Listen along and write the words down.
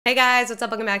Hey guys, what's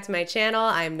up? Welcome back to my channel.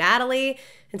 I'm Natalie,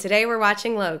 and today we're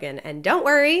watching Logan. And don't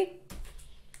worry,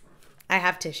 I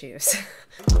have tissues.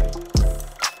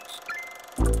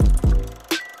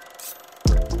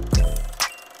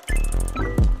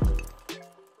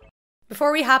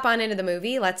 Before we hop on into the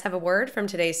movie, let's have a word from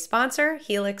today's sponsor,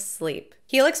 Helix Sleep.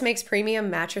 Helix makes premium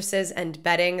mattresses and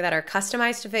bedding that are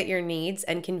customized to fit your needs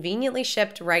and conveniently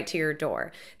shipped right to your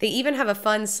door. They even have a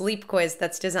fun sleep quiz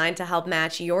that's designed to help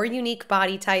match your unique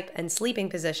body type and sleeping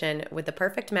position with the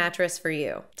perfect mattress for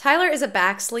you. Tyler is a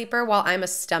back sleeper while I'm a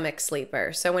stomach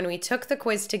sleeper, so when we took the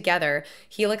quiz together,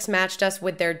 Helix matched us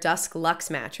with their Dusk Luxe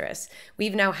mattress.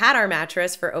 We've now had our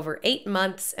mattress for over 8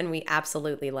 months and we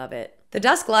absolutely love it. The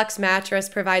Dusk Luxe mattress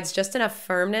provides just enough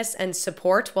firmness and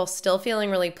support while still feeling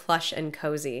really plush and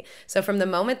cozy. So from the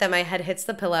moment that my head hits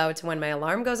the pillow to when my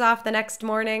alarm goes off the next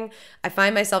morning, I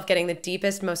find myself getting the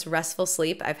deepest, most restful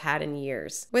sleep I've had in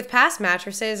years. With past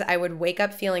mattresses, I would wake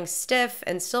up feeling stiff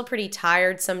and still pretty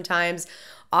tired sometimes.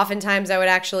 Oftentimes, I would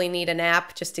actually need a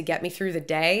nap just to get me through the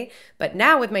day, but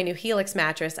now with my new Helix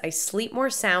mattress, I sleep more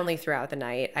soundly throughout the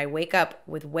night. I wake up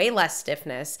with way less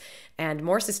stiffness and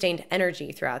more sustained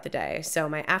energy throughout the day, so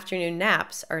my afternoon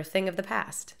naps are a thing of the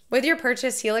past. With your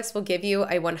purchase, Helix will give you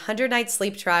a 100-night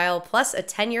sleep trial plus a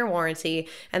 10-year warranty,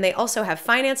 and they also have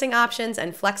financing options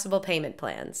and flexible payment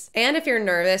plans. And if you're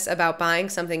nervous about buying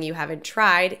something you haven't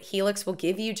tried, Helix will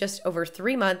give you just over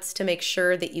 3 months to make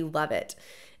sure that you love it.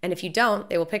 And if you don't,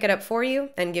 they will pick it up for you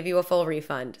and give you a full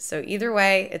refund. So either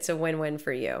way, it's a win-win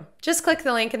for you. Just click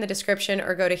the link in the description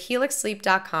or go to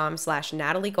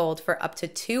helixsleep.com/NatalieGold for up to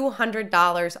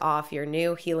 $200 off your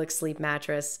new Helix Sleep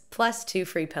mattress, plus 2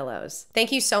 free pillows.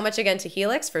 Thank you so much again to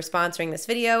Helix for sponsoring this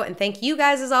video, and thank you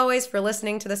guys as always for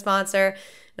listening to the sponsor.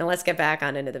 Now let's get back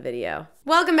on into the video.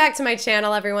 Welcome back to my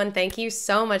channel, everyone. Thank you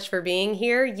so much for being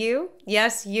here. You,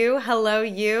 yes, you, hello,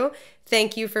 you.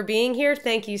 Thank you for being here.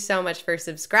 Thank you so much for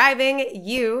subscribing.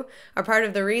 You are part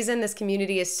of the reason this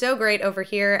community is so great over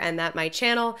here and that my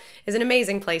channel is an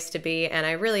amazing place to be. And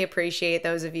I really appreciate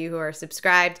those of you who are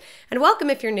subscribed. And welcome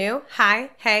if you're new. Hi,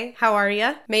 hey, how are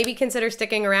you? Maybe consider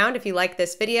sticking around if you like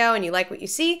this video and you like what you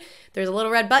see. There's a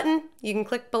little red button. You can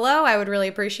click below. I would really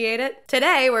appreciate it.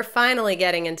 Today, we're finally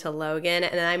getting into Logan,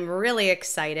 and I'm really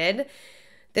excited.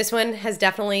 This one has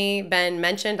definitely been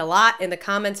mentioned a lot in the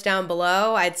comments down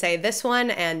below. I'd say this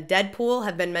one and Deadpool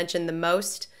have been mentioned the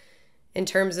most in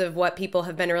terms of what people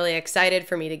have been really excited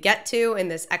for me to get to in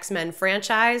this X-Men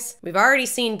franchise. We've already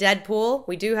seen Deadpool.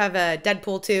 We do have a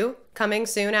Deadpool 2 coming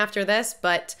soon after this,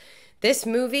 but this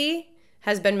movie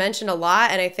has been mentioned a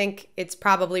lot, and I think it's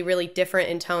probably really different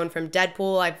in tone from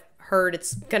Deadpool. I've heard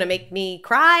it's gonna make me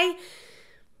cry.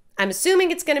 I'm assuming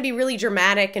it's going to be really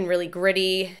dramatic and really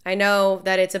gritty. I know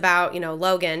that it's about,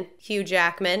 Logan, Hugh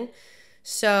Jackman.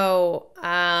 So,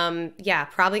 yeah,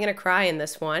 probably going to cry in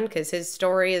this one because his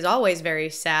story is always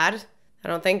very sad. I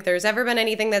don't think there's ever been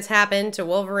anything that's happened to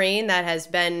Wolverine that has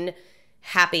been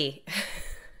happy.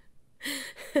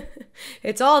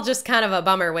 It's all just kind of a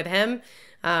bummer with him,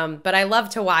 but I love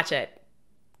to watch it,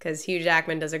 because Hugh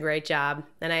Jackman does a great job,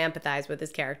 and I empathize with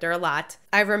his character a lot.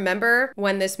 I remember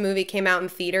when this movie came out in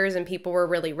theaters and people were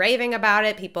really raving about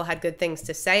it. People had good things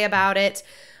to say about it.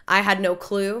 I had no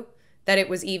clue that it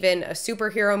was even a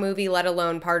superhero movie, let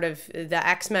alone part of the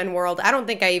X-Men world. I don't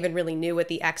think I even really knew what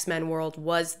the X-Men world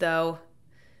was, though,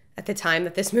 at the time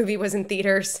that this movie was in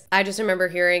theaters. I just remember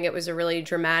hearing it was a really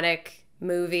dramatic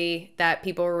movie that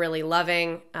people were really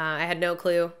loving. I had no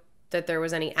clue that there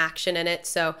was any action in it,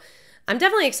 so I'm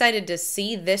definitely excited to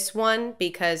see this one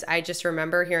because I just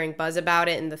remember hearing buzz about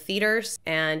it in the theaters,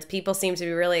 and people seem to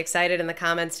be really excited in the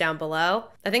comments down below.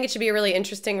 I think it should be a really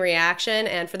interesting reaction,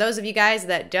 and for those of you guys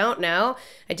that don't know,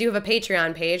 I do have a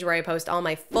Patreon page where I post all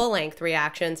my full-length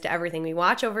reactions to everything we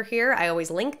watch over here. I always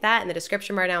link that in the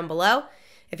description bar down below.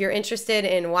 If you're interested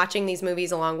in watching these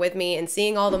movies along with me and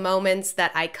seeing all the moments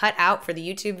that I cut out for the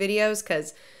YouTube videos,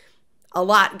 because a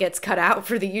lot gets cut out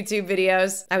for the YouTube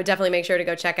videos, I would definitely make sure to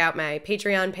go check out my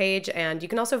Patreon page, and you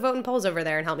can also vote in polls over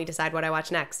there and help me decide what I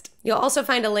watch next. You'll also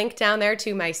find a link down there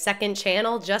to my second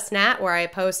channel, Just Nat, where I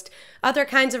post other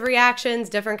kinds of reactions,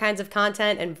 different kinds of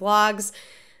content, and vlogs.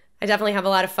 I definitely have a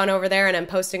lot of fun over there, and I'm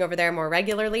posting over there more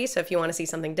regularly, so if you want to see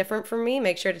something different from me,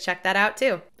 make sure to check that out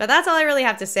too. But that's all I really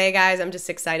have to say, guys. I'm just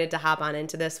excited to hop on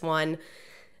into this one.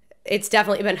 It's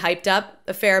definitely been hyped up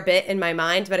a fair bit in my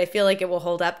mind, but I feel like it will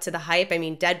hold up to the hype. I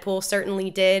mean, Deadpool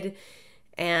certainly did,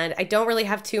 and I don't really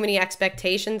have too many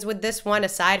expectations with this one,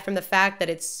 aside from the fact that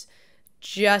it's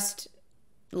just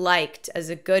liked as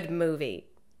a good movie.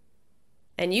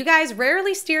 And you guys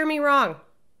rarely steer me wrong.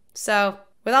 So,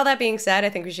 with all that being said, I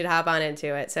think we should hop on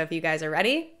into it. So if you guys are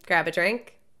ready, grab a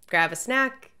drink, grab a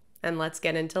snack, And let's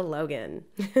get into Logan.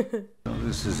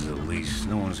 This is the lease.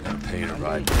 No one's gonna pay to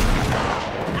ride.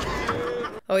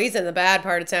 Oh, he's in the bad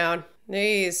part of town.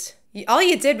 Jeez. All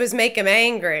you did was make him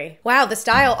angry. Wow, the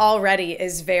style already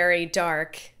is very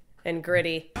dark and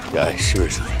gritty. Guys,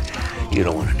 seriously, you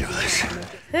don't want to do this.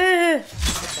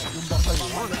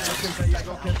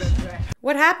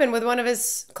 What happened with one of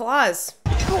his claws?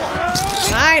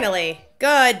 Finally.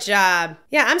 Good job.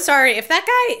 Yeah, I'm sorry. If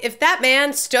that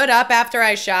man stood up after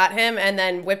I shot him and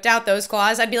then whipped out those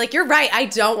claws, I'd be like, you're right. I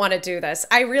don't want to do this.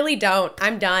 I really don't.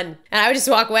 I'm done. And I would just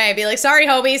walk away. I'd be like, sorry,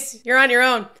 homies. You're on your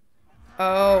own.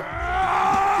 Oh.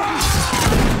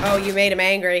 Oh, you made him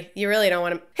angry. You really don't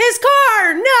want him. His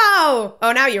car! No!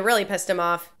 Oh, now you really pissed him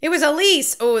off. It was a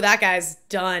lease. Oh, that guy's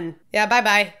done. Yeah,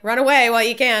 bye-bye. Run away while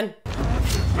you can.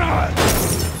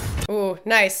 Ooh,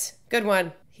 nice. Good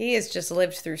one. He has just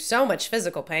lived through so much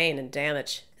physical pain and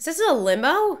damage. Is this a limo?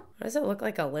 Why does it look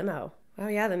like a limo? Oh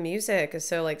yeah, the music is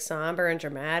so like somber and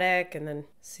dramatic, and then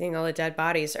seeing all the dead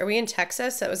bodies. Are we in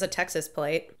Texas? That was a Texas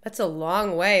plate. That's a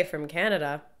long way from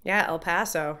Canada. Yeah, El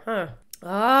Paso, huh?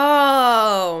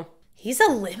 Oh, he's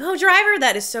a limo driver?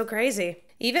 That is so crazy.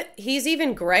 He's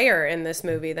even grayer in this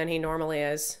movie than he normally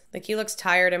is. Like, he looks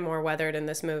tired and more weathered in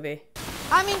this movie.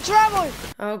 I'm in trouble!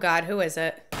 Oh God, who is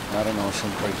it? I don't know,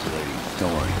 some crazy lady.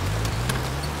 Don't worry.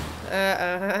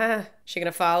 She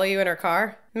gonna follow you in her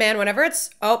car? Man, whenever it's...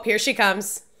 Oh, here she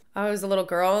comes. Oh, there's a little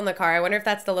girl in the car. I wonder if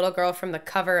that's the little girl from the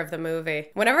cover of the movie.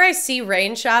 Whenever I see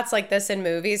rain shots like this in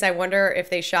movies, I wonder if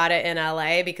they shot it in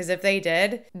LA, because if they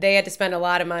did, they had to spend a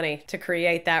lot of money to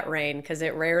create that rain, because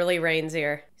it rarely rains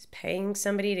here. He's paying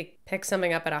somebody to pick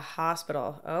something up at a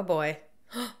hospital. Oh boy.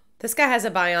 This guy has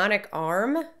a bionic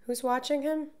arm? Who's watching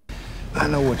him? I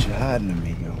know what you're hiding to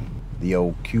me, yo. The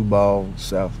old cue ball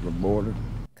south of the border.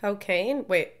 Cocaine?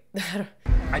 Wait.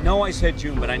 I know I said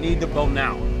June, but I need the bill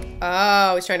now.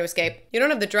 Oh, he's trying to escape. You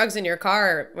don't have the drugs in your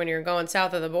car when you're going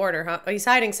south of the border, huh? Oh, he's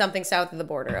hiding something south of the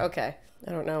border. Okay.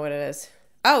 I don't know what it is.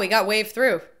 Oh, he got waved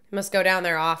through. He must go down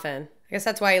there often. I guess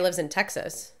that's why he lives in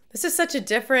Texas. This is such a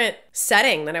different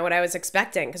setting than what I was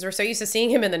expecting, because we're so used to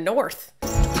seeing him in the north.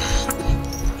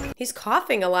 He's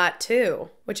coughing a lot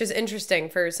too, which is interesting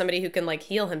for somebody who can like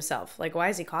heal himself. Like, why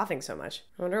is he coughing so much?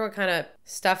 I wonder what kind of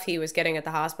stuff he was getting at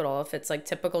the hospital, if it's like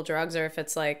typical drugs or if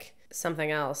it's like something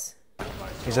else.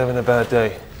 He's having a bad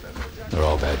day. They're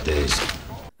all bad days.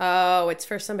 Oh, it's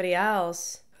for somebody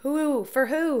else. Who? For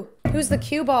who? Who's the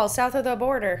cue ball south of the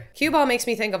border? Cue ball makes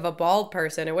me think of a bald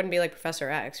person. It wouldn't be like Professor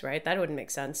X, right? That wouldn't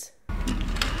make sense.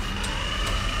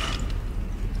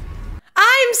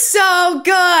 I'm so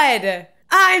good!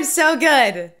 I'm so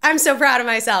good. I'm so proud of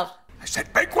myself. I said,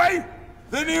 make way!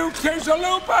 The new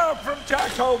quesalupa from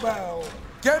Taco Bell.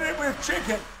 Get it with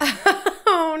chicken.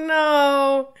 Oh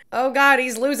no. Oh God,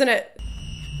 he's losing it.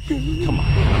 Come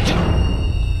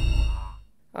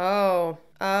on.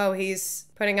 Oh, he's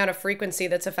putting out a frequency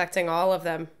that's affecting all of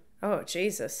them. Oh,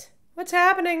 Jesus. What's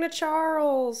happening to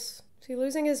Charles? Is he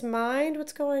losing his mind?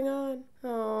 What's going on?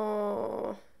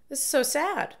 Oh, this is so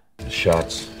sad. The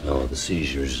shots, no, the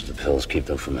seizures, the pills keep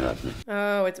them from happening.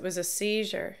 Oh, it was a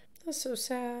seizure. That's so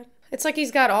sad. It's like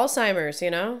he's got Alzheimer's,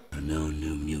 you know? No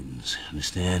new mutants,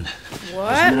 understand? What?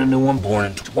 There's been a new one born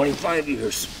in 25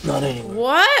 years. Not anywhere.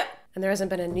 What? And there hasn't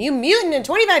been a new mutant in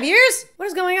 25 years? What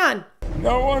is going on?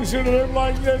 No one should live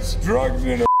like this. Drugs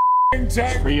in a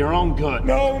tank. For your own good.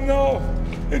 No,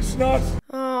 it's not.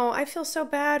 Oh, I feel so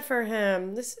bad for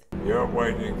him. You're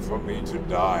waiting for me to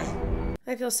die.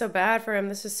 I feel so bad for him.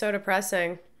 This is so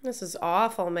depressing. This is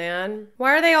awful, man.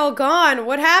 Why are they all gone?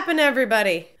 What happened to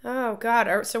everybody? Oh,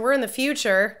 God. So we're in the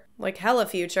future. Like, hella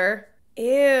future.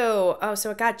 Ew. Oh,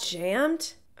 so it got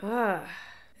jammed? Ugh.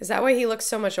 Is that why he looks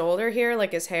so much older here?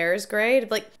 Like, his hair is gray?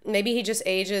 Like, maybe he just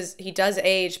ages. He does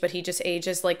age, but he just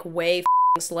ages, like, way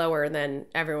slower than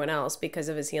everyone else because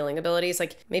of his healing abilities.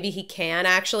 Like, maybe he can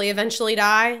actually eventually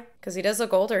die? Because he does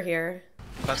look older here.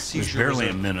 That seizure barely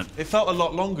a minute. It felt a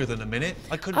lot longer than a minute.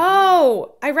 I couldn't...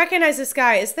 Oh, I recognize this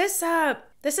guy. Is this,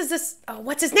 oh,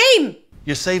 what's his name?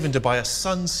 You're saving to buy a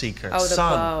Sunseeker. Oh, the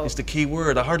Sun bow. is the key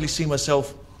word. I hardly see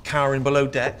myself cowering below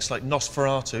decks like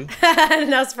Nosferatu.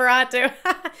 Nosferatu.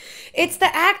 It's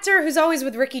the actor who's always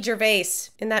with Ricky Gervais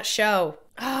in that show.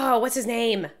 Oh, what's his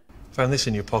name? Found this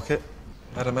in your pocket.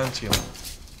 Adamantium.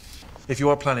 If you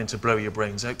are planning to blow your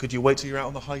brains out, could you wait till you're out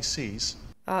on the high seas?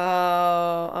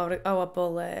 Oh, a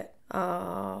bullet.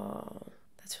 Oh,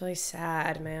 that's really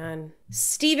sad, man.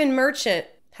 Stephen Merchant.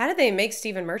 How did they make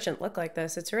Stephen Merchant look like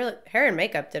this? It's really, hair and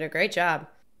makeup did a great job.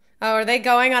 Oh, are they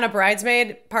going on a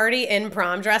bridesmaid party in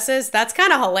prom dresses? That's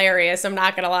kind of hilarious, I'm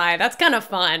not gonna lie. That's kind of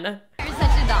fun. You're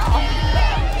such a doll.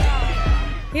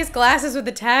 He has glasses with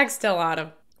the tag still on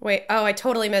him. Wait, oh, I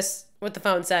totally missed what the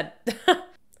phone said.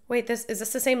 Wait, is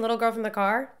this the same little girl from the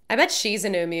car? I bet she's a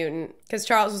new mutant. Because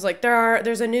Charles was like,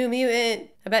 there's a new mutant.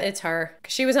 I bet it's her.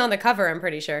 'Cause she was on the cover, I'm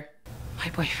pretty sure. My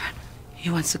boyfriend, he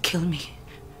wants to kill me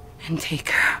and take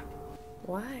her.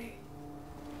 Why?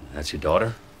 That's your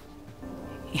daughter?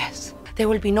 Yes. There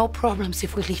will be no problems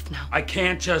if we leave now. I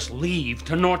can't just leave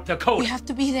to North Dakota. We have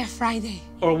to be there Friday.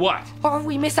 Or what? Or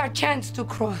we miss our chance to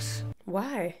cross.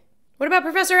 Why? What about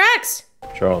Professor X?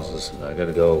 Charles, listen, I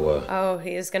gotta go, Oh,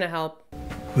 he is gonna help.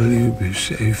 Will you be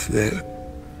safe there?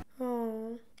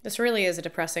 Oh, this really is a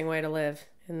depressing way to live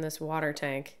in this water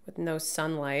tank with no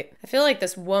sunlight. I feel like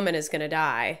this woman is gonna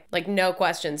die, like no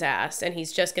questions asked, and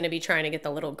he's just gonna be trying to get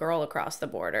the little girl across the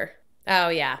border. Oh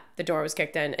yeah, the door was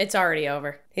kicked in. It's already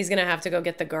over. He's gonna have to go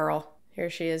get the girl.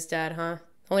 Here she is dead, huh?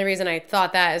 Only reason I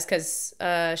thought that is because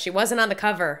she wasn't on the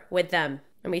cover with them,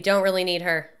 and we don't really need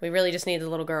her. We really just need the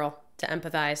little girl to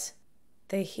empathize.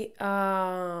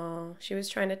 Oh, she was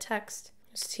trying to text.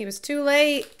 He was too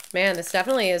late. Man, this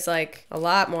definitely is like a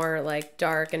lot more like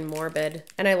dark and morbid.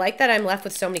 And I like that I'm left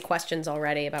with so many questions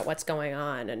already about what's going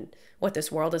on and what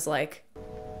this world is like.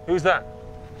 Who's that?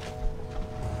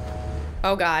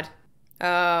 Oh God.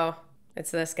 Oh,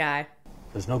 it's this guy.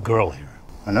 There's no girl here.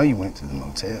 I know you went to the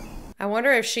motel. I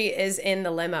wonder if she is in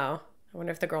the limo. I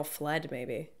wonder if the girl fled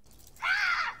maybe.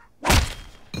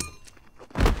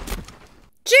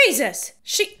 Jesus!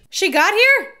 She got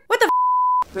here? What the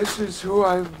This is who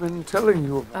I've been telling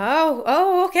you about.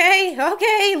 Oh,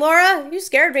 okay, Laura, you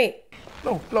scared me.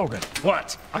 Logan,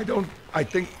 What? I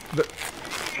think that...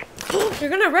 You're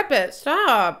gonna rip it,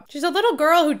 stop. She's a little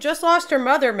girl who just lost her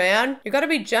mother, man. You gotta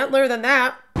be gentler than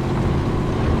that.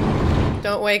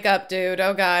 Don't wake up, dude,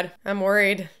 oh God, I'm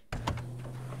worried.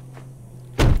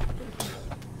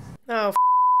 Oh,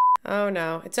 Oh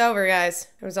no, it's over, guys.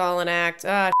 It was all an act.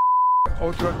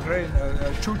 Otro train,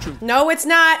 choo-choo. No, it's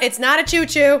not. It's not a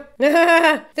choo-choo.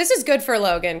 This is good for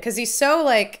Logan because he's so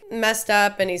like messed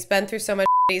up and he's been through so much.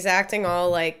 He's acting all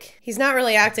like, he's not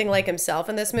really acting like himself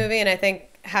in this movie. And I think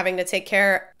having to take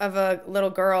care of a little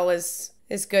girl is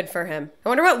good for him. I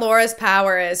wonder what Laura's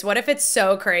power is. What if it's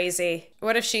so crazy?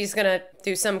 What if she's gonna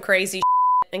do some crazy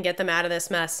and get them out of this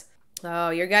mess? Oh,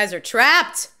 you guys are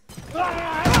trapped.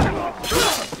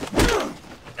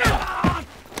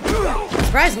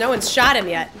 Surprised no one's shot him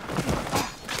yet.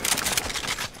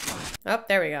 Oh,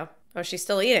 there we go. Oh, she's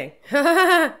still eating.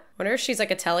 Wonder if she's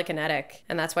like a telekinetic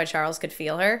and that's why Charles could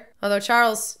feel her. Although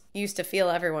Charles used to feel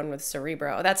everyone with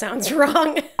Cerebro. That sounds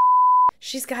wrong.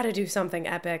 She's got to do something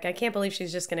epic. I can't believe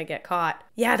she's just gonna get caught.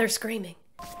 Yeah, they're screaming.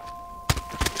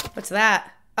 What's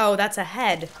that? Oh, that's a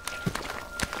head.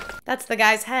 That's the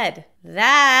guy's head.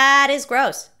 That is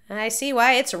gross. I see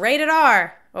why it's rated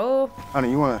R. Oh.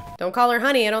 Honey, you wanna? Don't call her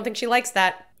honey. I don't think she likes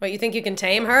that. What, you think you can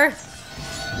tame her?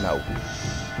 No.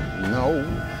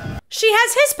 No. She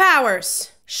has his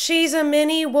powers. She's a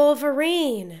mini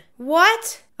Wolverine.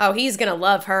 What? Oh, he's gonna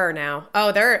love her now.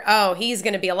 Oh, he's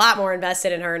gonna be a lot more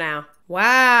invested in her now.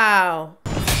 Wow.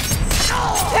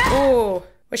 Ooh.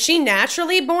 Was she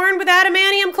naturally born with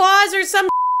adamantium claws or some?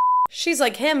 She's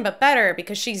like him, but better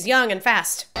because she's young and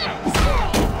fast.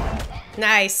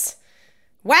 Nice.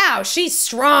 Wow, she's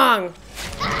strong.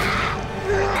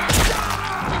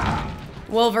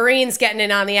 Wolverine's getting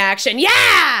in on the action.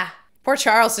 Yeah! Poor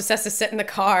Charles just has to sit in the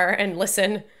car and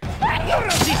listen.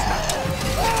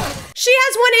 She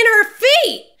has one in her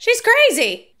feet. She's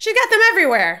crazy. She's got them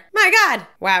everywhere. My God.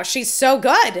 Wow, she's so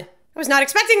good. I was not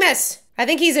expecting this. I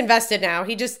think he's invested now.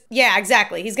 Yeah,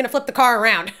 exactly. He's gonna flip the car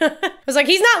around. I was like,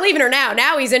 he's not leaving her now.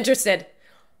 Now he's interested.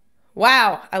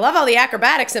 Wow, I love all the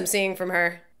acrobatics I'm seeing from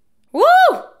her. Woo!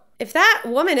 If that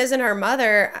woman isn't her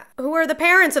mother, who are the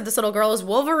parents of this little girl? Is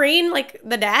Wolverine like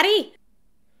the daddy?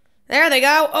 There they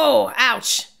go. Oh,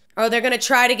 ouch. Oh, they're gonna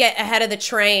try to get ahead of the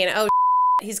train. Oh,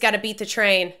 he's gotta beat the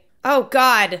train. Oh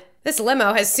God, this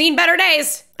limo has seen better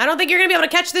days. I don't think you're gonna be able to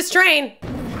catch this train.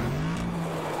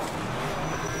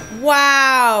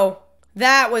 Wow,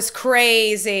 that was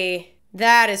crazy.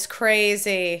 That is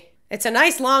crazy. It's a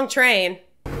nice long train.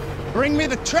 Bring me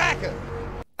the tracker.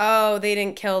 Oh, they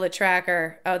didn't kill the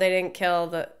tracker. Oh, they didn't kill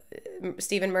the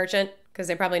Stephen Merchant because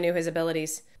they probably knew his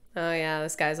abilities. Oh yeah,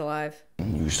 this guy's alive.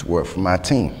 You used to work for my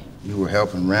team. You were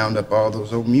helping round up all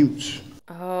those old mutes.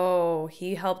 Oh,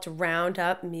 he helped round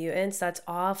up mutants? That's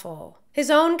awful. His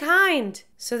own kind.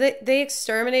 So they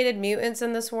exterminated mutants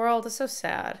in this world? It's so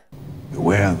sad.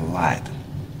 Beware of the light.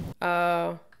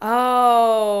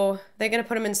 Oh, they're gonna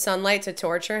put him in sunlight to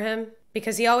torture him?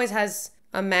 Because he always has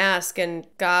a mask and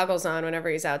goggles on whenever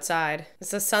he's outside.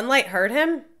 Does the sunlight hurt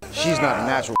him? She's not a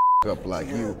natural. up like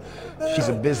you. She's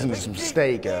a business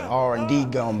mistake, R&D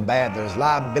gone bad. There's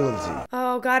liability.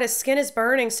 Oh, God, his skin is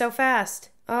burning so fast.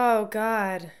 Oh,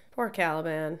 God. Poor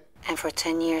Caliban. And for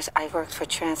 10 years, I worked for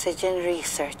Transigen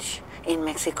Research in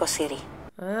Mexico City.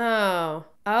 Oh.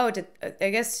 Oh, I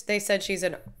guess they said she's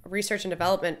a research and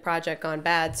development project gone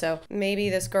bad, so maybe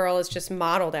this girl is just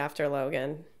modeled after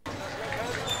Logan.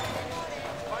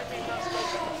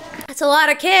 That's a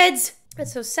lot of kids!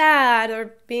 That's so sad.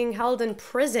 They're being held in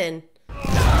prison.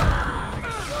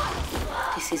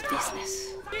 This is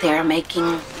business. They are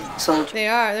making soldiers. They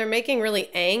are. They're making really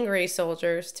angry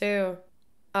soldiers, too.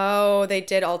 Oh, they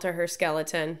did alter her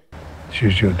skeleton.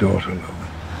 She's your daughter,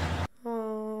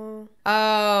 Logan.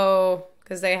 Oh,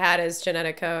 because they had his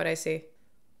genetic code, I see.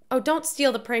 Oh, don't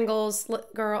steal the Pringles,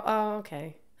 girl. Oh,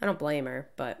 okay. I don't blame her,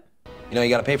 but... You know you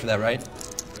gotta pay for that, right?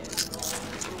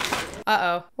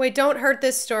 Uh-oh. Wait, don't hurt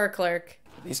this store clerk.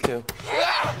 These two.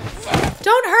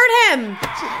 Don't hurt him!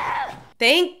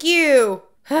 Thank you!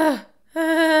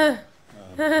 You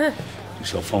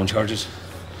sell phone charges?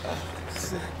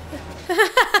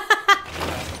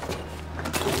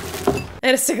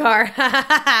 And a cigar.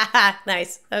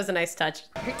 Nice. That was a nice touch.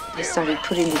 They started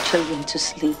putting the children to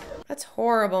sleep. That's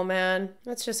horrible, man.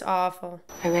 That's just awful.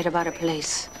 I read about a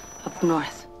place up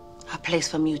north. A place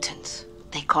for mutants.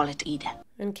 They call it Eden.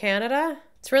 In Canada?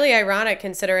 It's really ironic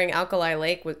considering Alkali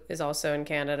Lake is also in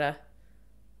Canada.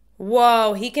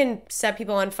 Whoa, he can set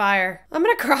people on fire. I'm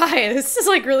gonna cry. This is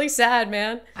like really sad,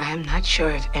 man. I am not sure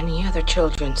if any other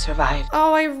children survived.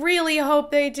 Oh, I really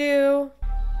hope they do.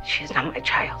 She is not my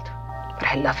child, but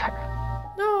I love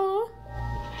her. No.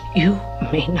 You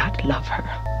may not love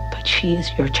her, but she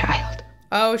is your child.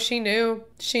 Oh, she knew.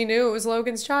 She knew it was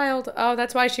Logan's child. Oh,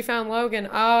 that's why she found Logan.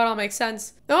 Oh, it all makes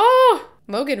sense. Oh!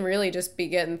 Logan really just be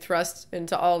getting thrust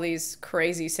into all these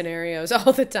crazy scenarios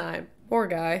all the time. Poor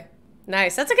guy.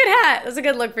 Nice. That's a good hat. That's a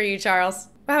good look for you, Charles.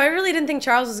 Wow, I really didn't think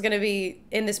Charles was going to be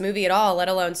in this movie at all, let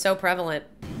alone so prevalent.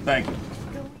 Thank you.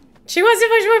 She wants to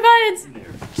push my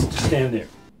buttons. Stand there.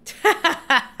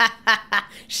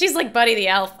 She's like Buddy the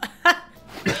Elf.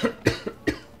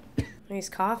 He's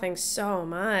coughing so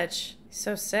much. He's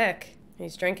so sick.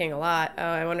 He's drinking a lot. Oh,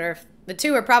 I wonder if the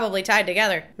two are probably tied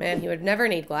together. Man, he would never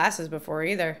need glasses before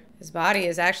either. His body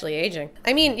is actually aging.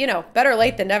 I mean, you know, better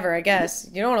late than never, I guess.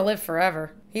 You don't want to live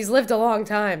forever. He's lived a long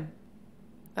time.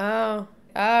 Oh.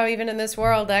 Oh, even in this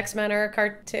world, X-Men are a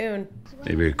cartoon.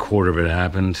 Maybe a quarter of it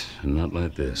happened, and not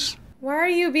like this. Why are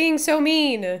you being so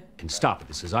mean? Can stop it.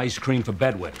 This is ice cream for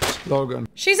bedwetters. Logan,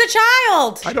 She's a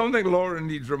child! I don't think Laura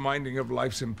needs reminding of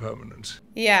life's impermanence.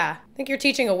 Yeah, I think you're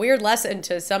teaching a weird lesson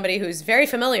to somebody who's very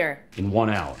familiar. In 1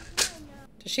 hour.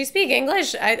 Does she speak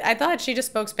English? I thought she just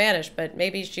spoke Spanish, but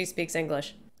maybe she speaks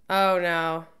English. Oh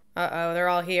no. Uh-oh, they're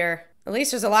all here. At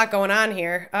least there's a lot going on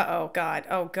here. Uh-oh, God.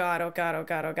 Oh, God, oh, God, oh,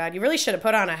 God, oh, God. You really should have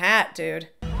put on a hat, dude.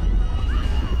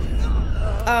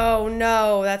 Oh,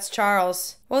 no, that's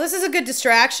Charles. Well, this is a good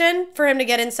distraction for him to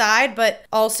get inside, but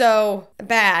also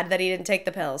bad that he didn't take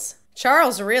the pills.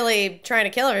 Charles really trying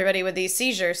to kill everybody with these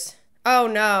seizures. Oh,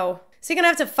 no. Is he gonna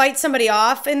have to fight somebody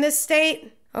off in this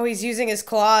state? Oh, he's using his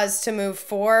claws to move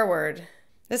forward.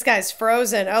 This guy's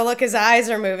frozen. Oh, look, his eyes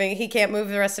are moving. He can't move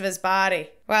the rest of his body.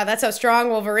 Wow, that's how strong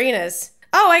Wolverine is.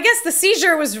 Oh, I guess the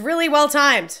seizure was really well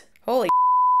timed. Holy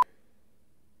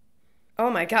Oh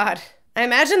my God. I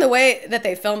imagine the way that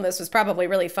they filmed this was probably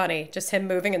really funny. Just him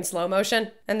moving in slow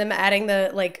motion and them adding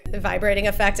the, like, vibrating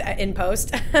effect in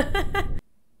post.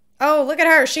 Oh, look at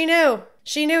her. She knew.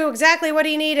 She knew exactly what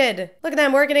he needed. Look at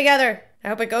them working together. I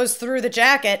hope it goes through the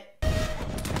jacket.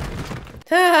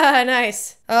 Ah,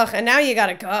 nice. Ugh, and now you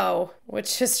gotta go,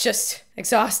 which is just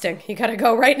exhausting. You gotta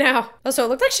go right now. Also, it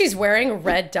looked like she's wearing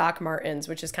red Doc Martens,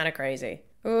 which is kind of crazy.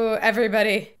 Ooh,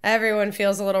 everyone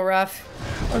feels a little rough.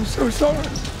 I'm so sorry.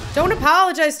 Don't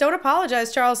apologize,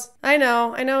 Charles. I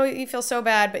know you feel so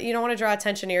bad, but you don't want to draw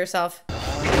attention to yourself.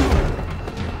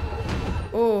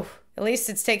 Ooh, at least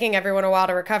it's taking everyone a while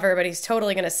to recover, but he's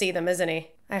totally gonna see them, isn't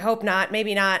he? I hope not,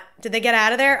 maybe not. Did they get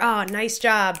out of there? Oh, nice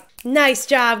job. Nice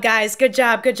job, guys. Good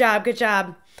job, good job, good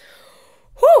job.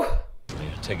 Whew!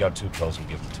 Take out 2 pills and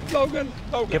give them to him. Logan.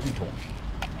 Give them to him.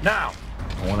 Now!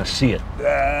 I want to see it.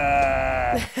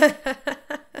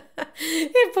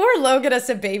 Poor Logan has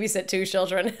to babysit 2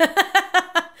 children.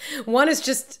 One is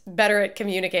just better at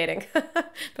communicating,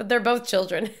 but they're both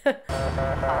children.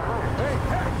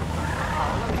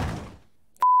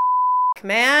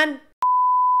 Man.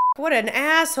 What an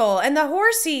asshole. And the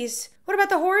horsies. What about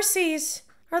the horsies?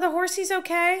 Are the horsies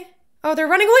okay? Oh, they're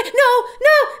running away.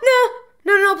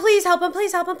 No, please help him,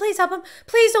 please help him, please help him.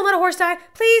 Please don't let a horse die,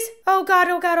 please. Oh God,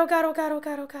 oh God, oh God, oh God, oh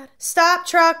God, oh God. Stop,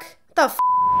 truck. What the f?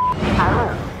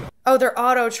 Oh, they're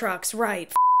auto trucks,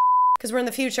 right. Because we're in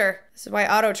the future. This is why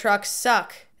auto trucks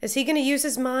suck. Is he gonna use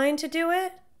his mind to do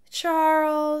it?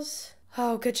 Charles.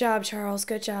 Oh, good job, Charles.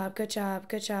 Good job, good job,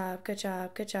 good job, good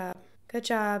job, good job. Good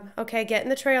job. Okay, get in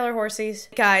the trailer,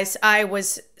 horsies. Guys, I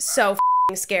was so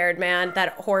scared, man.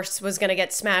 That horse was gonna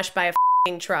get smashed by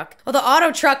a truck. Well, the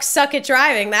auto trucks suck at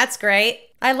driving. That's great.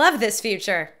 I love this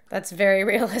future. That's very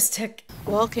realistic.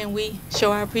 Well, can we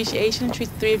show our appreciation and treat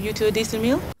the three of you to a decent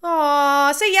meal?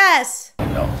 Aw, say yes.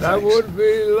 No, That would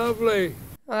be lovely.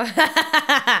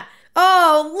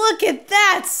 Oh, look at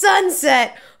that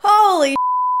sunset. Holy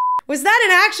was that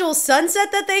an actual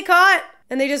sunset that they caught?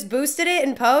 And they just boosted it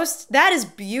in post? That is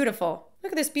beautiful.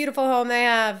 Look at this beautiful home they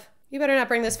have. You better not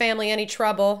bring this family any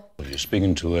trouble. You're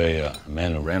speaking to a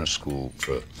man who ran a school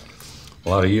for a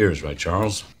lot of years, right,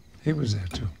 Charles? He was there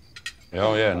too.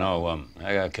 Oh, yeah, no,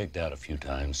 I got kicked out a few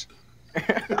times.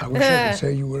 I wish I could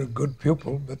say you were a good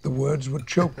pupil, but the words would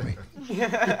choke me.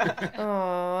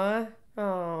 Aww.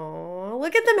 Oh,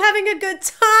 look at them having a good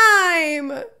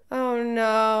time. Oh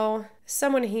no.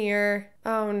 Someone here.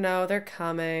 Oh no, they're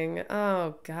coming.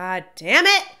 Oh god damn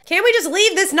it. Can't we just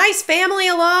leave this nice family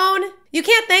alone? You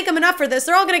can't thank them enough for this.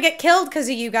 They're all gonna get killed because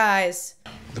of you guys.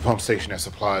 The pump station that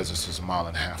supplies us is a mile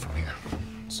and a half from here.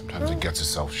 Sometimes it gets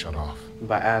itself shut off.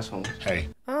 By assholes. Hey,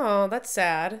 Oh, that's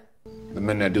sad. the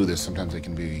men that do this, sometimes they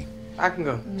can be... I can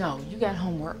go. No, you got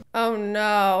homework. Oh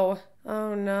no.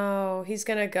 Oh no. He's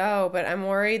gonna go, but I'm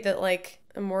worried that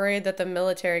the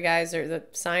military guys or the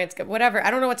science, whatever, I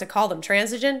don't know what to call them.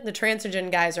 Transigen? The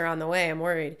Transigen guys are on the way. I'm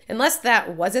worried. Unless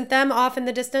that wasn't them off in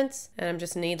the distance, and I'm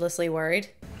just needlessly worried.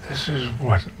 This is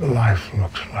what life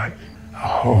looks like. A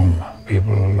home.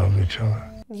 People who love each other.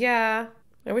 Yeah.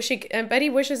 I bet he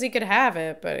wishes he could have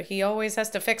it, but he always has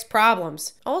to fix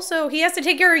problems. Also, he has to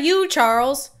take care of you,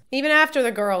 Charles. Even after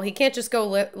the girl, he can't just go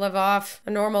live off a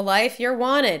normal life. You're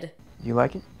wanted. You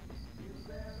like it?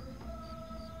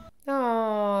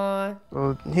 Aww.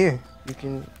 Well, here. You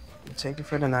can take it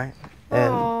for the night.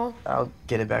 And Aww. I'll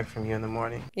get it back from you in the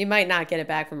morning. You might not get it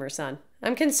back from her son.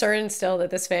 I'm concerned still that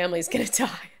this family's gonna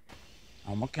die.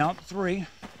 I'm gonna count to 3,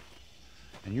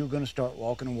 and you're gonna start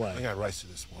walking away. I got rights to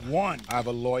this one. 1, I have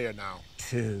a lawyer now.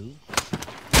 2,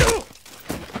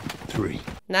 3.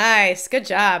 Nice. Good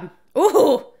job.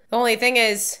 Ooh. The only thing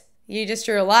is, you just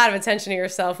drew a lot of attention to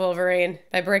yourself, Wolverine,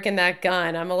 by breaking that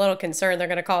gun. I'm a little concerned they're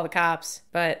gonna call the cops,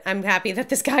 but I'm happy that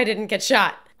this guy didn't get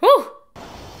shot. Whew!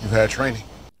 You've had training.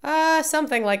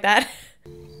 Something like that.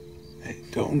 Hey,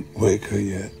 don't wake her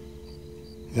yet.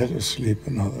 Let her sleep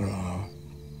another hour.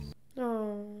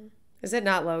 Oh. Is it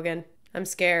not Logan? I'm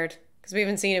scared, because we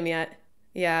haven't seen him yet.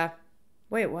 Yeah.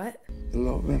 Wait, what?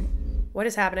 Logan. What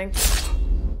is happening? Is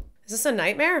this a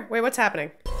nightmare? Wait, what's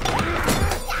happening?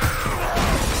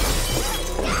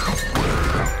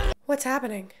 What's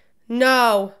happening?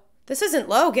 No! This isn't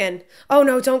Logan. Oh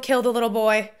no, don't kill the little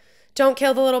boy. Don't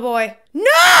kill the little boy.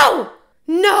 No!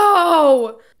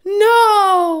 No!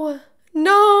 No!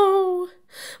 No!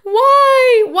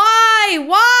 Why?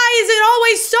 Why is it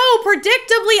always so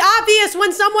predictably obvious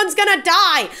when someone's gonna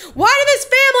die? Why did this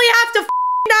family have to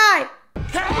die?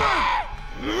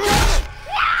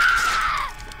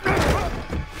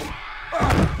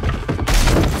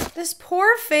 This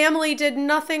poor family did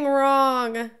nothing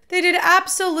wrong. They did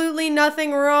absolutely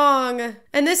nothing wrong.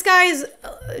 And this guy's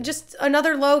just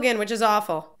another Logan, which is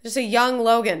awful. Just a young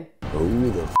Logan. Who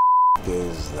the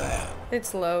is that?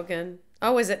 It's Logan.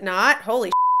 Oh, is it not?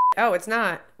 Holy Oh, it's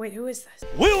not. Wait, who is this?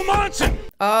 Will Monson!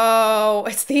 Oh,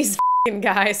 it's these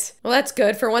guys. Well, that's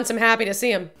good. For once, I'm happy to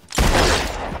see him.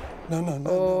 No.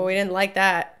 Oh, we didn't like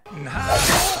that.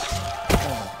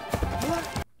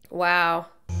 Wow.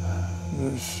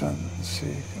 The sun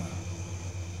seeker.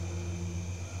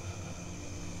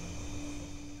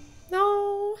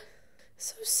 No.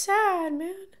 So sad,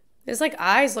 man. His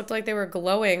eyes looked like they were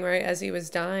glowing right as he was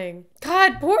dying.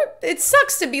 God, it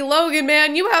sucks to be Logan,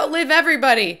 man. You outlive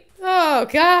everybody. Oh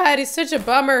God, he's such a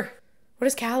bummer. What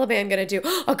is Caliban gonna do?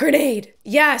 A grenade.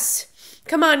 Yes.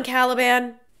 Come on,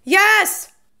 Caliban.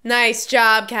 Yes. Nice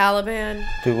job, Caliban.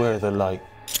 Beware the light.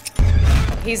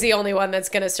 He's the only one that's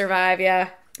gonna survive, yeah.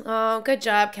 Oh, good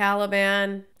job,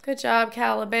 Caliban. Good job,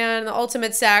 Caliban. The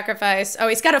ultimate sacrifice. Oh,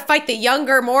 he's got to fight the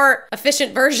younger, more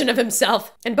efficient version of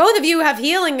himself. And both of you have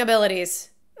healing abilities.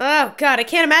 Oh, God, I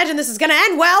can't imagine this is going to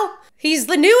end well. He's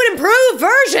the new and improved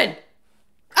version.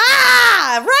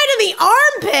 Ah, right in the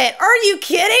armpit. Are you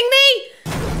kidding me?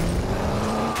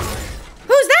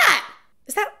 Who's that?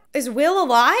 Is Will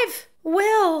alive?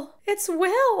 Will. It's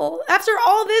Will. After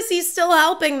all this, he's still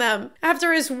helping them.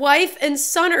 After his wife and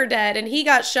son are dead and he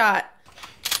got shot.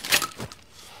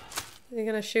 Is he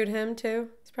gonna shoot him too?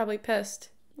 He's probably pissed.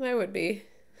 I would be.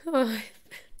 Oh.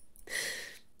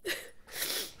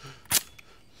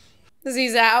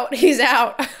 He's out. He's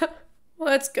out. Well,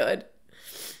 that's good.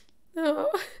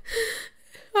 Oh.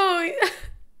 Oh, yeah.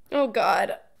 Oh,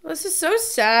 God. This is so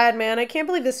sad, man. I can't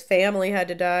believe this family had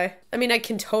to die. I mean, I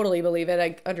can totally believe it.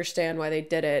 I understand why they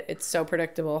did it. It's so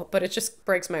predictable, but it just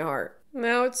breaks my heart.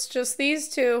 Now it's just these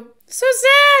two. So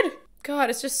sad! God,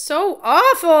 it's just so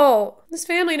awful. This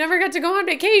family never got to go on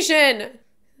vacation.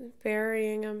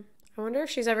 Burying him. I wonder if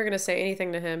she's ever going to say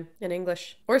anything to him in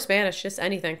English or Spanish, just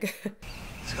anything.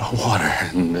 It's got water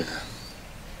in there.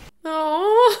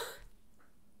 Oh.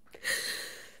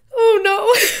 Oh,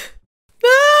 no.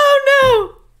 Oh,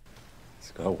 no.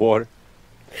 It's got water.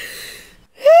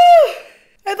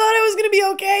 I thought it was gonna be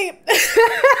okay.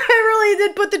 I really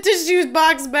did put the tissues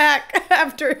box back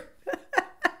after.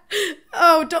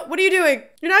 Oh, don't, what are you doing?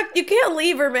 You can't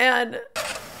leave her, man.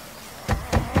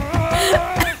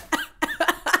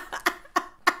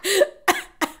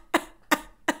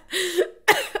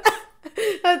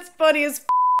 That's funny as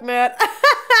man.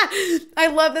 I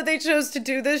love that they chose to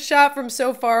do this shot from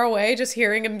so far away. Just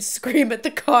hearing him scream at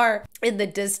the car in the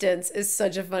distance is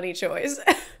such a funny choice.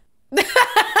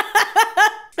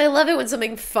 I love it when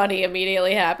something funny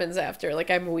immediately happens after,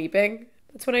 like I'm weeping.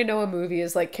 That's when I know a movie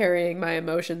is like carrying my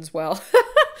emotions well.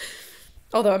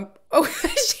 Although oh,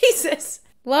 Jesus.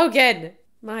 Logan,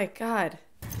 my God.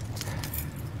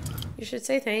 You should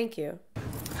say thank you.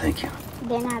 Thank you.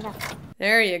 De nada.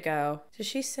 There you go. Did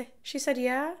she say, she said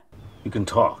yeah? You can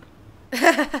talk.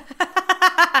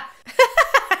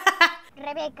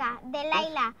 Rebecca,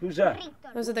 Delilah. Who's that?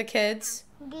 Those are the kids.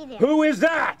 Gideon. Who is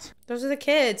that? Those are the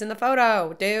kids in the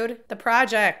photo, dude. The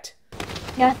project.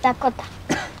 You're Dakota.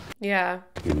 Yeah.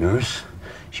 Your nurse,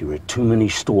 she read too many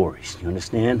stories. You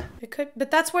understand? It could,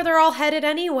 but that's where they're all headed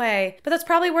anyway. But that's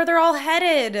probably where they're all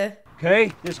headed.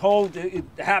 Okay, this whole, it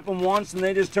happened once and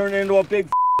they just turned it into a big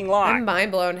lie. I'm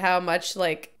mind blown how much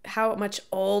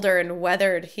older and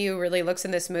weathered Hugh really looks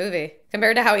in this movie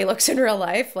compared to how he looks in real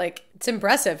life. Like, it's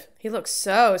impressive. He looks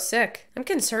so sick. I'm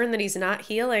concerned that he's not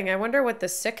healing. I wonder what the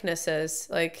sickness is.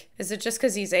 Like, is it just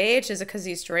because he's aged? Is it because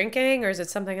he's drinking? Or is it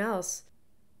something else?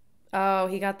 Oh,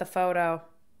 he got the photo.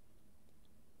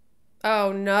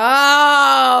 Oh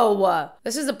no!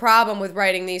 This is the problem with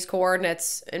writing these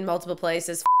coordinates in multiple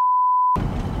places.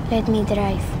 Let me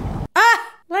drive. Ah!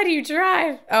 Let you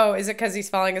drive. Oh, is it because he's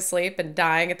falling asleep and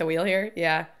dying at the wheel here?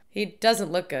 Yeah. He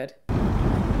doesn't look good.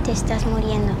 Te estás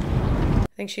muriendo. I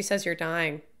think she says you're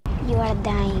dying. You are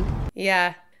dying.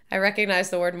 Yeah. I recognize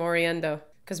the word moriendo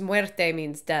because muerte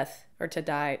means death or to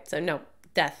die. So no,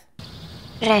 death.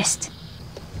 Rest.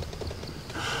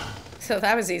 So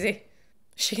that was easy.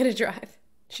 Is she gonna drive?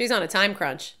 She's on a time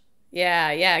crunch.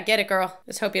 Yeah, get it, girl.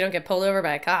 Just hope you don't get pulled over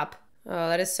by a cop. Oh,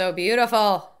 that is so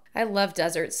beautiful. I love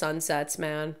desert sunsets,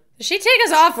 man. Does she take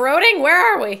us off-roading? Where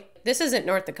are we? This isn't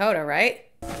North Dakota, right?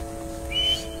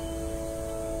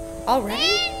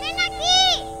 Already?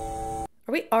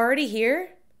 Are we already here?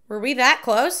 Were we that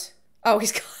close? Oh,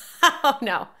 he's... Oh,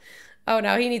 no. Oh,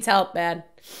 no, he needs help, man.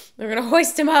 They're gonna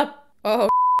hoist him up. Oh,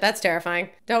 that's terrifying.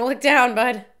 Don't look down,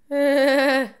 bud.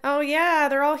 Oh, yeah,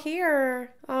 they're all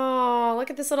here. Oh, look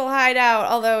at this little hideout.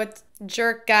 Although it's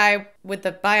jerk guy with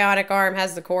the bionic arm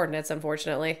has the coordinates,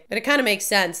 unfortunately. But it kind of makes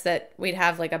sense that we'd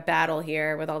have like a battle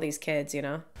here with all these kids, you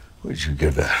know? Where'd you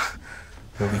get that?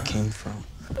 Where we came from.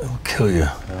 It'll kill you.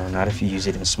 Not if you use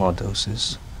it in small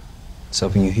doses. It's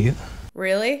helping you heal.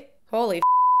 Really? Holy f.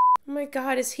 Oh my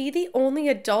God, is he the only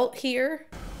adult here?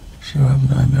 Sure have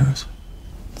nightmares.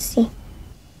 See,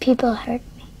 people hurt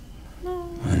me.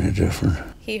 Any different?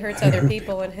 He hurts other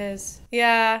people in his.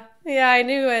 Yeah, I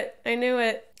knew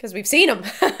it. Because we've seen him.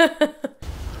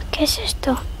 ¿Qué es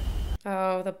esto?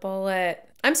 Oh, the bullet.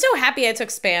 I'm so happy I took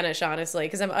Spanish, honestly,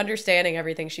 because I'm understanding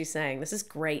everything she's saying. This is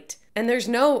great. And there's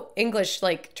no English,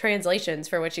 like, translations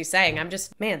for what she's saying. I'm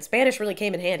just, man, Spanish really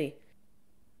came in handy.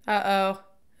 Uh-oh.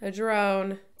 A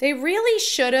drone. They really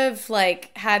should have,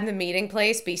 like, had the meeting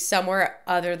place be somewhere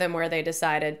other than where they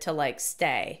decided to, like,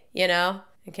 stay, you know?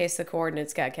 In case the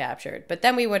coordinates got captured. But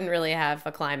then we wouldn't really have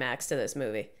a climax to this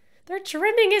movie. They're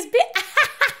trimming his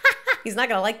He's not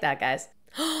gonna like that, guys.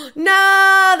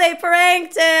 No, they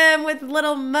pranked him with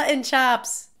little mutton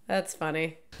chops. That's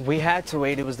funny. We had to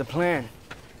wait. It was the plan.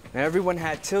 Everyone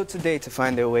had till today to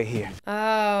find their way here.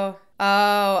 Oh,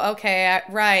 okay,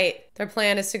 right. Their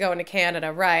plan is to go into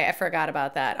Canada. Right, I forgot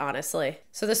about that, honestly.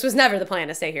 So this was never the plan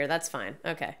to stay here. That's fine.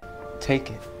 Okay. Take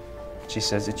it. She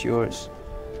says it's yours.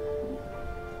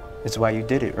 It's why you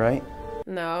did it, right?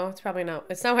 No, it's probably not.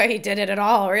 It's not why he did it at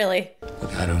all, really.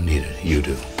 Look, I don't need it. You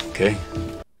do, okay?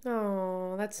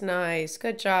 Oh, that's nice.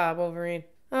 Good job, Wolverine.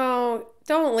 Oh, No,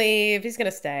 don't leave. He's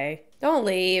gonna stay. Don't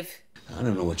leave. I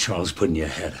don't know what Charles put in your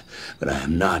head, but I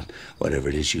am not whatever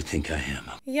it is you think I am.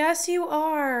 Yes, you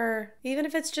are. Even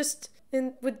if it's just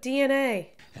with DNA.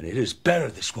 And it is better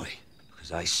this way,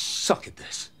 because I suck at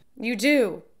this. You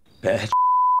do. Bad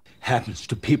happens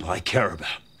to people I care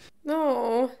about.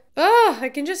 No. Oh, I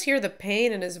can just hear the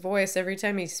pain in his voice every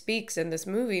time he speaks in this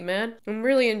movie, man. I'm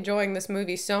really enjoying this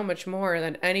movie so much more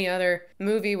than any other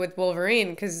movie with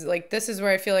Wolverine, because, like, this is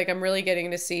where I feel like I'm really getting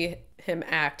to see him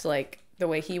act, like, the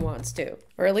way he wants to.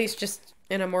 Or at least just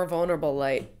in a more vulnerable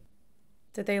light.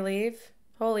 Did they leave?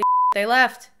 Holy they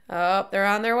left. Oh, they're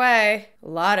on their way. A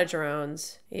lot of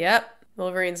drones. Yep.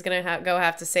 Wolverine's gonna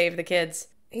have to save the kids.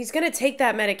 He's gonna take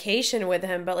that medication with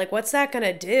him, but like, what's that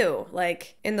gonna do?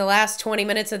 Like, in the last 20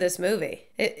 minutes of this movie?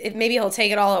 Maybe he'll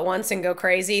take it all at once and go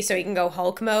crazy so he can go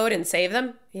Hulk mode and save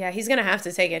them? Yeah, he's gonna have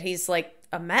to take it. He's like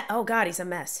a mess. Oh God, he's a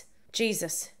mess.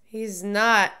 Jesus. He's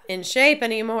not in shape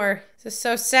anymore. This is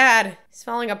so sad. He's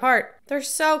falling apart. They're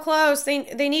so close. They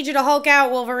need you to Hulk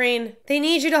out, Wolverine. They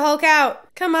need you to Hulk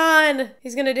out. Come on.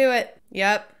 He's gonna do it.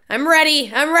 Yep. I'm ready.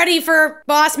 I'm ready for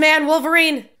Boss Man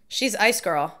Wolverine. She's Ice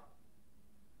Girl.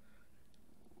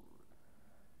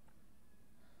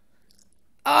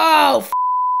 Oh,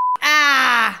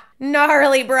 ah.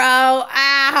 Gnarly, bro.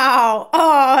 Ow.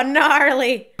 Oh,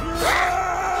 gnarly.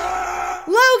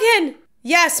 Logan.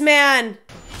 Yes, man.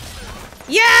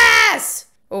 Yes!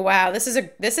 Oh, wow. This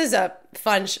is a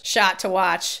fun shot to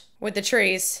watch with the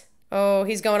trees. Oh,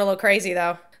 he's going a little crazy,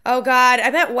 though. Oh, God. I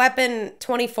bet Weapon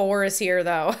 24 is here,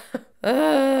 though.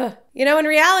 You know, in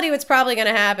reality, what's probably going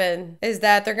to happen is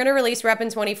that they're going to release Weapon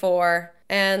 24,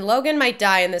 and Logan might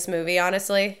die in this movie,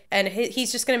 honestly. And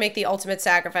he's just going to make the ultimate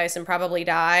sacrifice and probably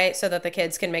die so that the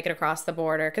kids can make it across the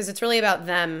border, because it's really about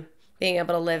them being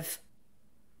able to live.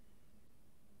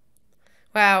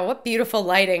 Wow, what beautiful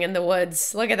lighting in the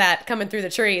woods. Look at that, coming through the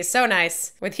trees. So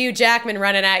nice. With Hugh Jackman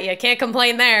running at you. Can't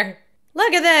complain there.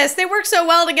 Look at this. They work so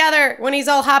well together when he's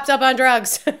all hopped up on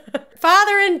drugs.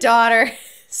 Father and daughter.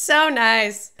 So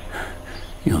nice.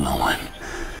 You'll know when.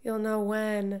 You'll know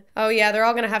when. Oh yeah, they're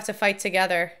all gonna have to fight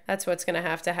together. That's what's gonna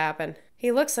have to happen.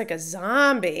 He looks like a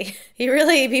zombie. He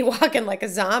really be walking like a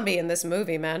zombie in this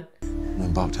movie, man. We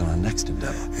embarked on our next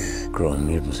endeavor. Growing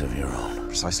mutants of your own.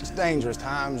 Precisely. It's dangerous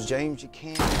times, James. You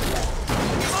can't.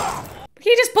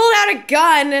 He just pulled out a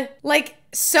gun, like,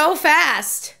 so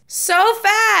fast. So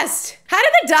fast. How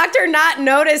did the doctor not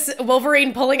notice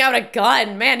Wolverine pulling out a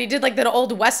gun? Man, he did like the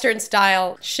old Western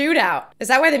style shootout. Is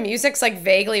that why the music's like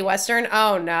vaguely Western?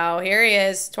 Oh no, here he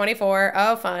is, 24.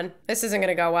 Oh, fun. This isn't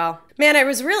gonna go well. Man, I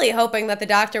was really hoping that the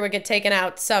doctor would get taken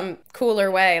out some cooler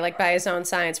way, like by his own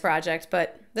science project,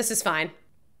 but this is fine.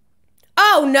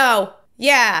 Oh no.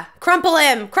 Yeah, crumple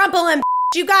him,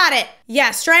 you got it.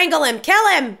 Yeah, strangle him, kill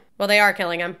him. Well, they are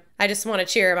killing him. I just want to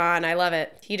cheer him on, I love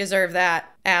it. He deserved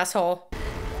that, asshole.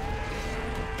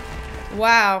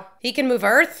 Wow, he can move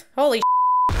Earth? Holy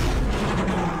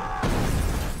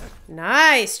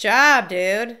Nice job,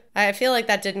 dude. I feel like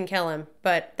that didn't kill him,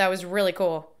 but that was really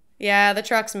cool. Yeah, the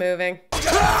truck's moving.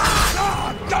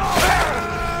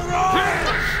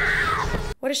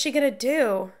 What is she gonna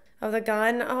do? Oh, the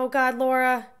gun? Oh God,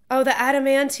 Laura. Oh, the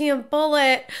adamantium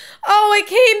bullet. Oh, it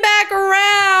came back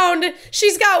around.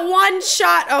 She's got one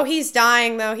shot. Oh, he's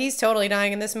dying though. He's totally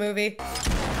dying in this movie.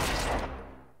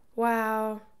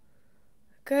 Wow.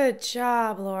 Good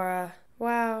job, Laura.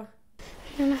 Wow.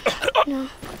 No.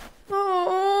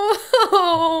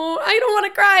 Oh, I don't want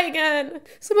to cry again.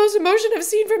 It's the most emotion I've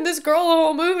seen from this girl the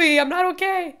whole movie. I'm not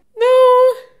okay.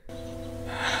 No.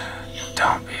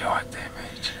 Don't be what they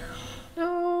made you.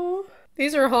 No.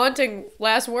 These are haunting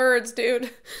last words,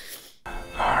 dude.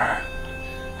 Alright.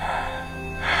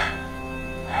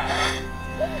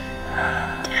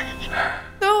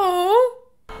 No.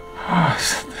 Oh,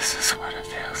 so this is what it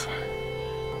feels like.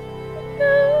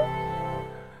 No.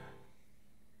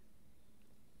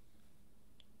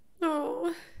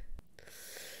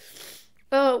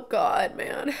 Oh God,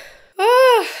 man.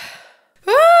 Oh,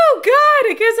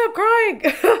 God, I can't stop crying.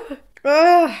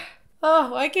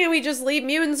 Oh, why can't we just leave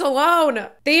mutants alone?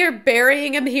 They are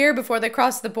burying him here before they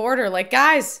cross the border. Like,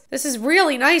 guys, this is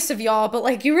really nice of y'all, but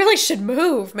like, you really should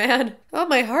move, man. Oh,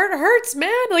 my heart hurts,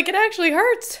 man. Like, it actually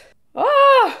hurts.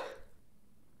 Oh.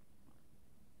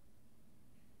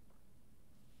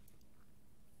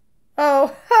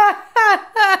 Oh.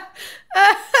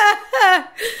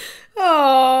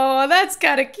 Oh, that's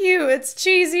kind of cute. It's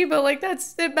cheesy, but like,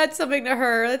 it meant something to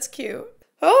her. That's cute.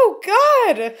 Oh,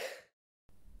 God.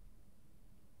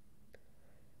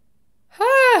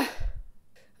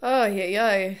 Oh,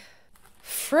 yeah.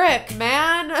 Frick,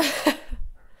 man.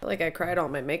 Like I cried all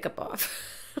my makeup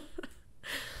off.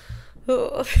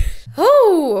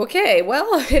 Oh, okay.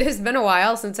 Well, it has been a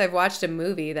while since I've watched a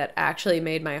movie that actually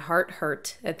made my heart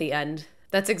hurt at the end.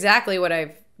 That's exactly what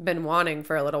I've been wanting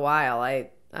for a little while.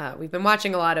 We've been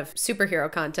watching a lot of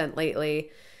superhero content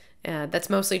lately. That's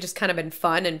mostly just kind of been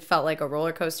fun and felt like a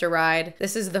roller coaster ride.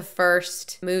 This is the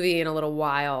first movie in a little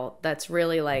while that's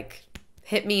really like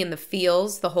hit me in the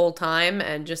feels the whole time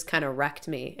and just kind of wrecked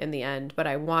me in the end. But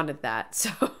I wanted that.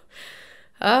 So,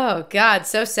 oh God,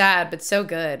 so sad, but so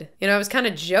good. You know, I was kind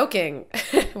of joking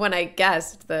when I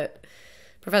guessed that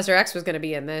Professor X was going to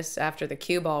be in this after the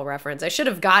cue ball reference. I should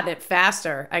have gotten it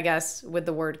faster, I guess, with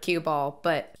the word cue ball,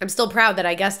 but I'm still proud that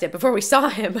I guessed it before we saw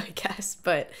him, I guess.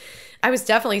 But I was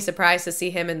definitely surprised to see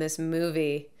him in this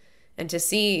movie and to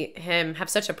see him have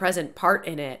such a present part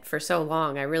in it for so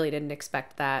long. I really didn't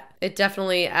expect that. It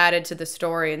definitely added to the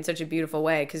story in such a beautiful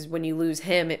way, because when you lose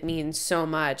him, it means so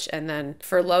much. And then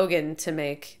for Logan to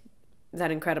make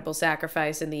that incredible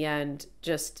sacrifice in the end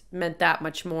just meant that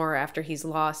much more after he's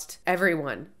lost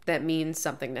everyone that means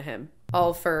something to him.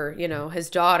 All for, you know, his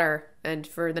daughter and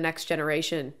for the next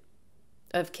generation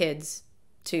of kids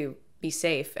to be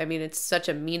safe. I mean, it's such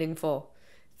a meaningful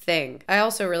thing. I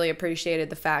also really appreciated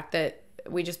the fact that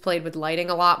we just played with lighting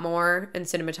a lot more and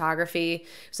cinematography. It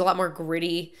was a lot more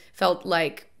gritty. Felt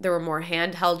like there were more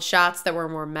handheld shots that were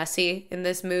more messy in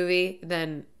this movie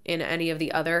than in any of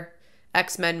the other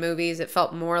X-Men movies. It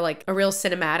felt more like a real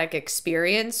cinematic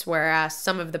experience, whereas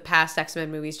some of the past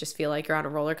X-Men movies just feel like you're on a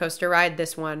roller coaster ride.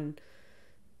 This one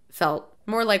felt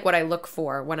more like what I look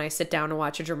for when I sit down to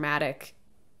watch a dramatic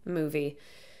movie.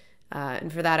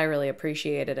 And for that, I really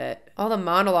appreciated it. All the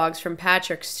monologues from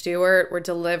Patrick Stewart were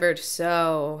delivered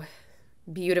so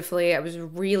beautifully. I was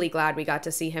really glad we got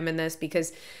to see him in this,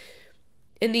 because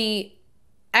in the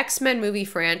X-Men movie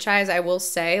franchise, I will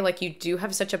say, like, you do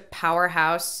have such a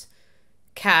powerhouse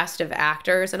cast of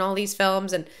actors in all these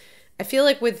films. And I feel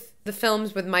like with the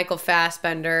films with Michael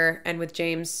Fassbender and with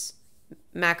James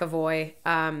McAvoy,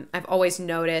 I've always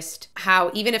noticed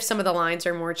how even if some of the lines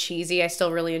are more cheesy, I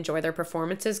still really enjoy their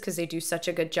performances because they do such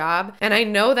a good job. And I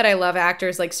know that I love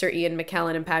actors like Sir Ian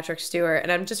McKellen and Patrick Stewart,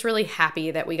 and I'm just really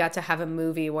happy that we got to have a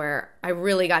movie where I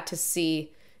really got to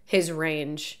see his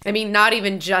range. I mean, not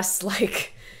even just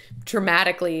like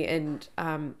dramatically and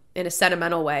in a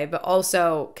sentimental way, but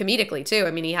also comedically too.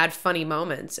 I mean, he had funny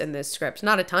moments in this script,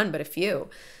 not a ton, but a few,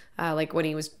 like when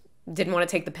he didn't want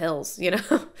to take the pills, you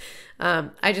know.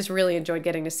 I just really enjoyed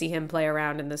getting to see him play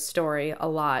around in this story a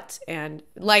lot. And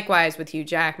likewise with Hugh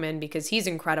Jackman, because he's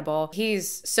incredible.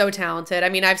 He's so talented. I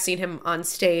mean, I've seen him on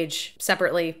stage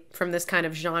separately from this kind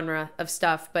of genre of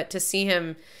stuff, but to see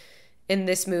him in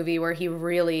this movie where he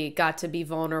really got to be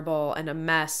vulnerable and a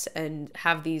mess and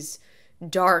have these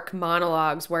dark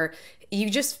monologues where you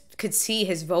just could see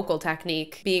his vocal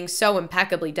technique being so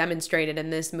impeccably demonstrated in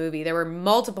this movie. There were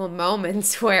multiple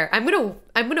moments where I'm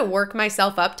gonna work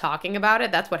myself up talking about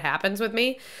it. That's what happens with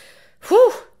me.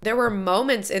 Whew. There were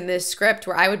moments in this script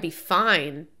where I would be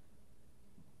fine.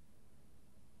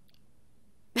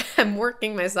 I'm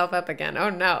working myself up again. Oh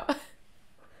no.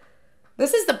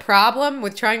 This is the problem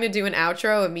with trying to do an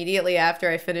outro immediately after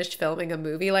I finished filming a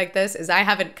movie like this, is I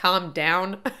haven't calmed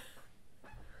down.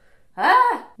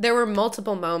 There were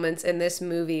multiple moments in this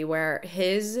movie where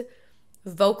his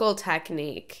vocal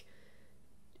technique,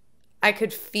 I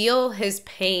could feel his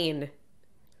pain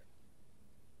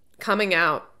coming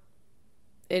out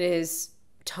in his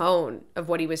tone of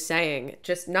what he was saying.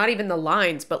 Just not even the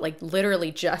lines, but like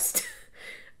literally just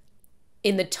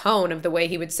in the tone of the way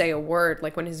he would say a word,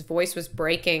 like when his voice was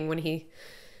breaking, when he,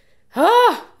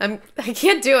 I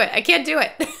can't do it. I can't do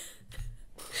it.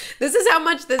 This is how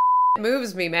much this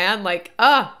moves me, man. Like,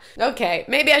 okay,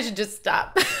 maybe I should just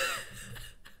stop.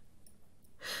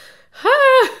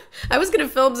 I was gonna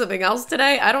film something else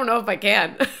today. I don't know if I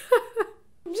can.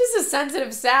 I'm just a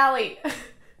sensitive Sally.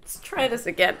 Let's try this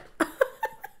again.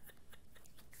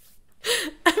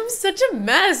 I'm such a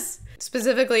mess.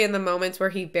 Specifically in the moments where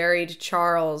he buried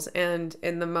Charles and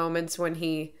in the moments when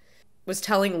he was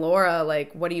telling Laura,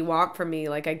 like, what do you want from me?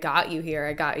 Like, I got you here.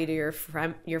 I got you to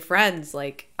your friends.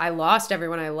 Like, I lost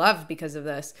everyone I loved because of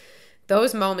this.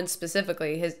 Those moments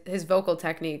specifically, his vocal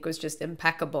technique was just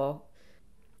impeccable.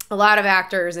 A lot of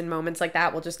actors in moments like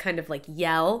that will just kind of like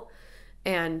yell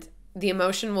and the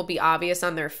emotion will be obvious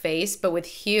on their face. But with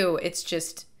Hugh, it's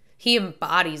just, he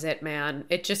embodies it, man.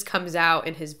 It just comes out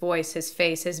in his voice, his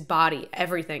face, his body,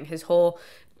 everything, his whole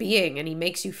being, and he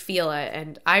makes you feel it.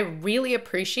 And I really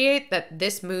appreciate that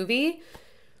this movie,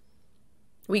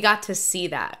 we got to see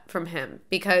that from him,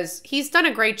 because he's done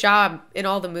a great job in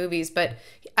all the movies, but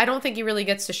I don't think he really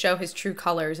gets to show his true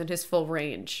colors and his full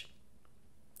range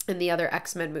in the other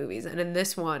X-Men movies. And in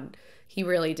this one, He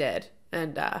really did.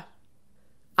 And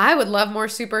I would love more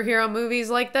superhero movies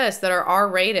like this that are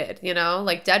R-rated, you know?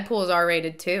 Like Deadpool is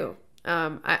R-rated too.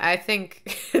 I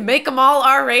think make them all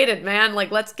R-rated, man.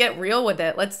 Like, let's get real with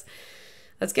it. Let's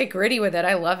get gritty with it.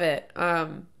 I love it.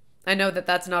 I know that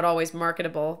that's not always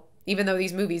marketable, even though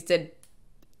these movies did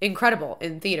incredible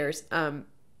in theaters.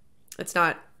 It's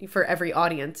not for every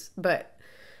audience, but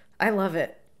I love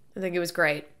it. I think it was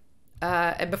great.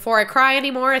 And before I cry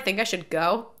anymore, I think I should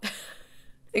go.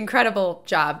 Incredible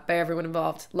job by everyone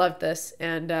involved. Loved this.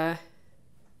 And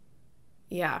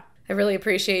yeah, I really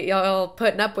appreciate y'all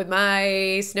putting up with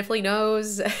my sniffly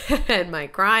nose and my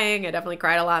crying. I definitely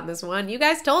cried a lot in this one. You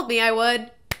guys told me I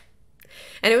would.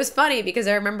 And it was funny because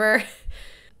I remember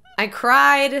I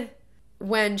cried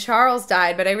when Charles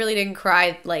died, but I really didn't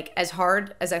cry like as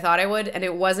hard as I thought I would. And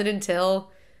it wasn't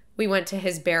until we went to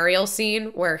his burial scene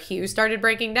where Hugh started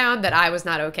breaking down that I was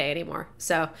not okay anymore.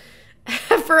 So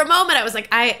for a moment I was like,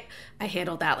 I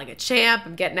handled that like a champ.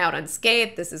 I'm getting out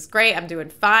unscathed. This is great. I'm doing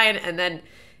fine. And then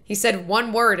he said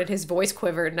one word and his voice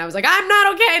quivered and I was like, I'm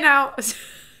not okay now.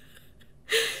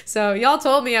 So y'all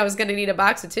told me I was going to need a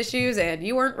box of tissues and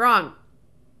you weren't wrong.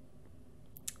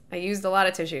 I used a lot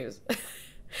of tissues.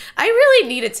 I really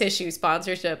need a tissue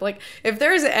sponsorship. Like, if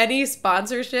there's any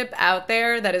sponsorship out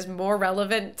there that is more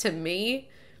relevant to me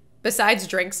besides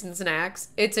drinks and snacks,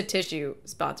 it's a tissue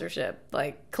sponsorship.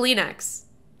 Like, Kleenex.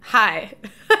 Hi.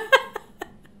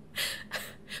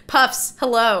 Puffs.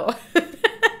 Hello.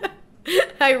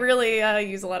 I really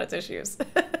use a lot of tissues.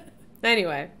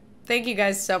 Anyway, thank you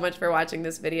guys so much for watching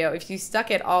this video. If you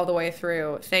stuck it all the way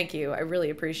through, thank you. I really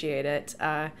appreciate it.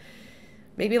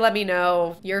 Maybe let me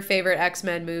know your favorite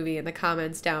X-Men movie in the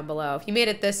comments down below. If you made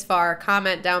it this far,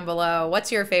 comment down below.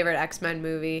 What's your favorite X-Men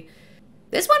movie?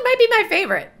 This one might be my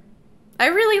favorite. I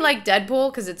really like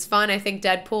Deadpool because it's fun. I think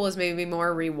Deadpool is maybe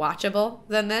more rewatchable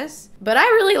than this. But I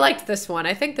really liked this one.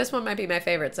 I think this one might be my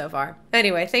favorite so far.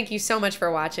 Anyway, thank you so much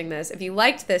for watching this. If you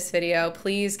liked this video,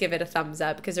 please give it a thumbs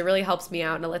up because it really helps me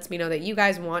out and it lets me know that you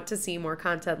guys want to see more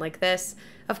content like this.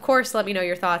 Of course, let me know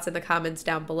your thoughts in the comments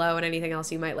down below and anything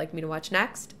else you might like me to watch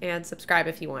next. And subscribe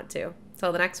if you want to.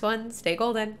 Till the next one, stay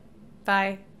golden.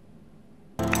 Bye.